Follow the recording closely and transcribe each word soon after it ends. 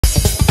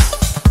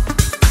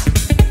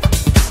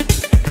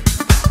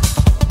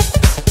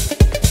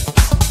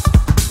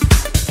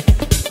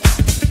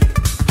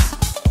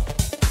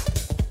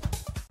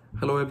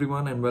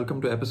everyone, and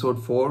welcome to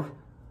episode 4.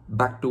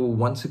 Back to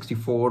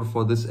 164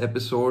 for this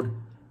episode.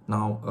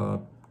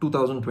 Now,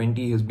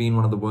 2020 has been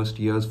one of the worst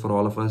years for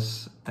all of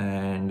us,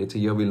 and it's a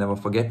year we'll never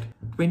forget.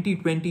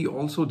 2020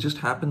 also just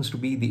happens to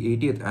be the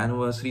 80th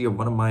anniversary of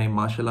one of my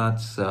martial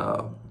arts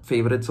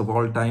favorites of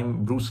all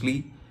time, Bruce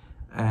Lee.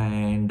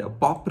 And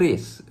Pop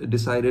Race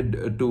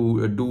decided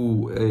to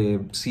do a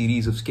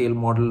series of scale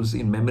models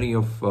in memory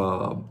of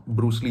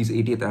Bruce Lee's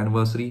 80th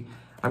anniversary.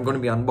 I'm going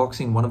to be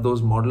unboxing one of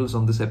those models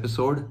on this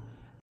episode.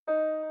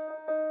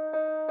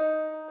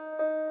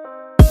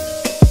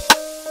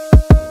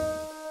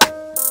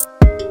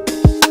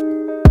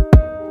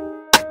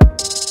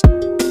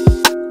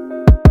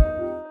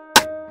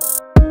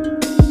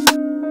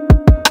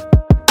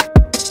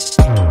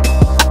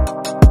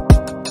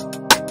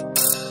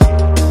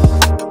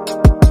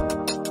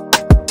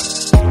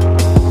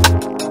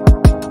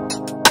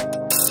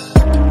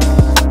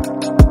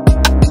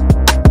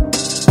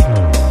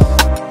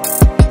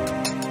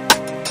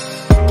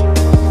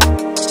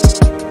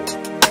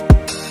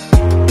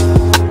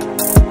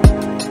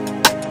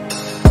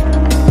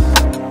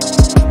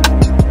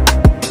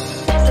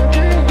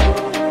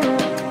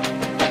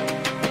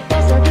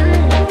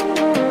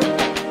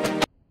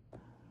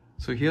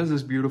 So here's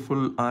this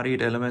beautiful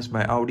R8 LMS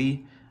by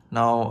Audi.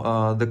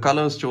 Now the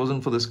colors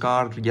chosen for this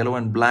car, yellow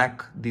and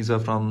black. These are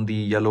from the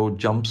yellow and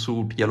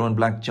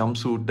black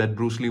jumpsuit that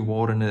Bruce Lee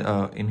wore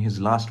in his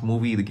last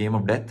movie, The Game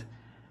of Death.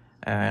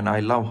 And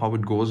I love how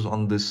it goes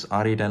on this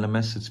R8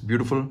 LMS. It's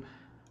beautiful.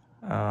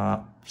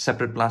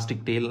 Separate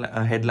plastic tail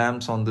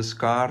headlamps on this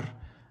car.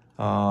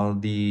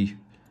 The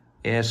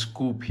air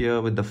scoop here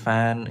with the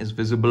fan is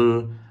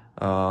visible.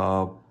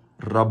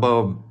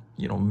 Rubber,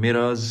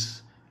 mirrors.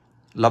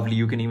 Lovely.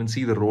 You can even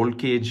see the roll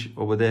cage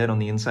over there on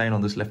the inside on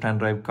this left-hand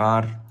drive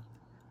car.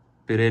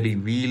 Pirelli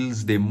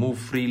wheels, they move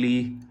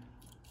freely.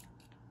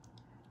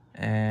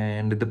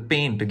 And the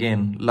paint,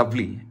 again,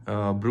 lovely.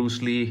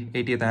 Bruce Lee,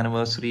 80th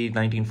anniversary,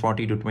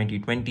 1940 to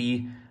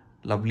 2020.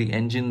 Lovely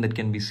engine that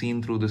can be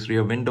seen through this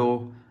rear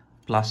window.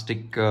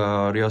 Plastic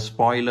rear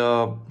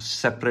spoiler,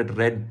 separate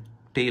red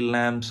tail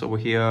lamps over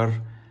here.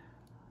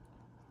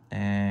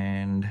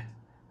 And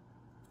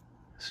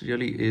this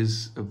really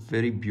is a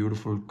very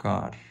beautiful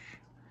car.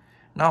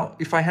 Now,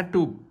 if I had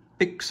to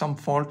pick some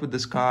fault with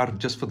this car,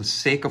 just for the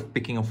sake of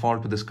picking a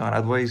fault with this car,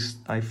 otherwise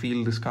I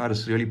feel this car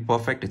is really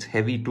perfect, it's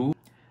heavy too,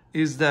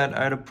 is that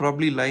I'd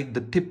probably like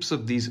the tips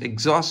of these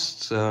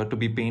exhausts to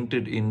be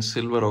painted in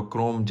silver or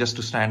chrome just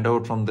to stand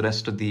out from the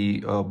rest of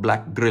the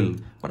black grille.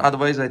 But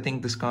otherwise, I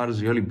think this car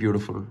is really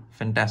beautiful,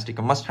 fantastic.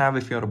 A must-have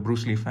if you're a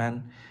Bruce Lee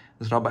fan.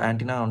 This rubber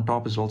antenna on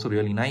top is also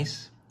really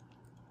nice.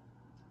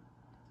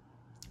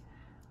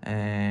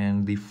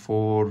 And the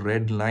 4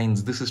 red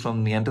lines, this is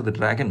from the Enter the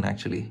Dragon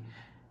actually.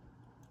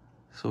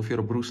 So if you're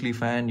a Bruce Lee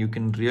fan, you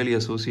can really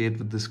associate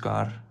with this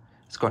car.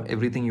 It's got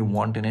everything you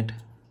want in it.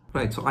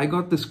 Right, so I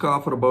got this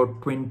car for about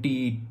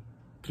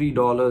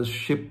 $23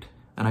 shipped,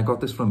 and I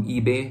got this from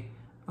eBay.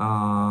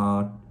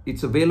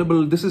 It's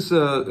available. This is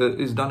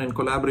done in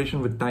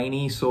collaboration with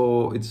Tiny,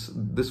 so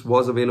this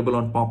was available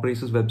on Pop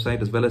Race's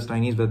website as well as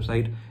Tiny's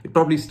website. It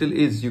probably still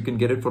is. You can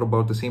get it for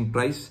about the same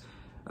price.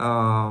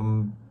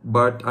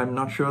 But I'm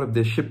not sure if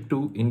they ship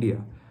to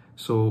India.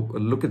 So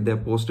look at their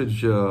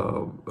postage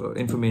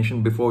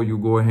information before you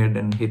go ahead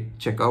and hit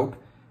checkout.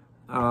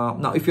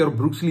 Now, if you're a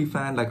Bruce Lee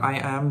fan like I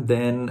am,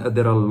 then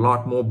there are a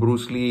lot more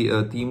Bruce Lee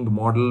themed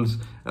models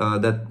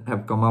that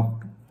have come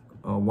up.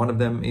 One of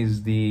them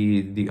is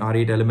the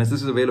R8 LMS.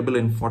 This is available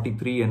in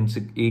 43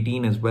 and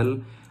 18 as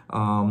well.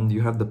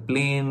 You have the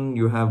plane,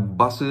 you have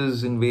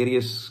buses in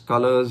various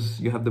colors,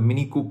 you have the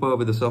Mini Cooper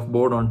with a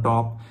surfboard on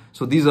top.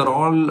 So these are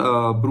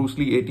all Bruce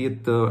Lee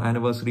 80th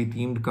anniversary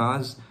themed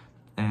cars.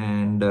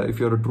 And if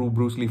you're a true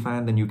Bruce Lee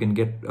fan, then you can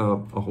get a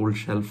whole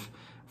shelf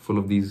full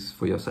of these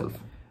for yourself.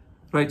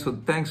 Right, so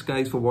thanks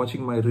guys for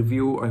watching my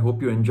review. I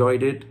hope you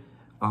enjoyed it.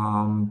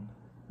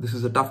 This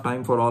is a tough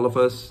time for all of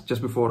us.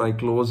 Just before I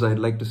close, I'd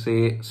like to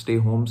say stay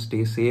home,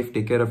 stay safe,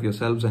 take care of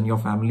yourselves and your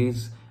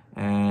families.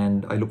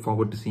 And I look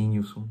forward to seeing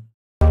you soon.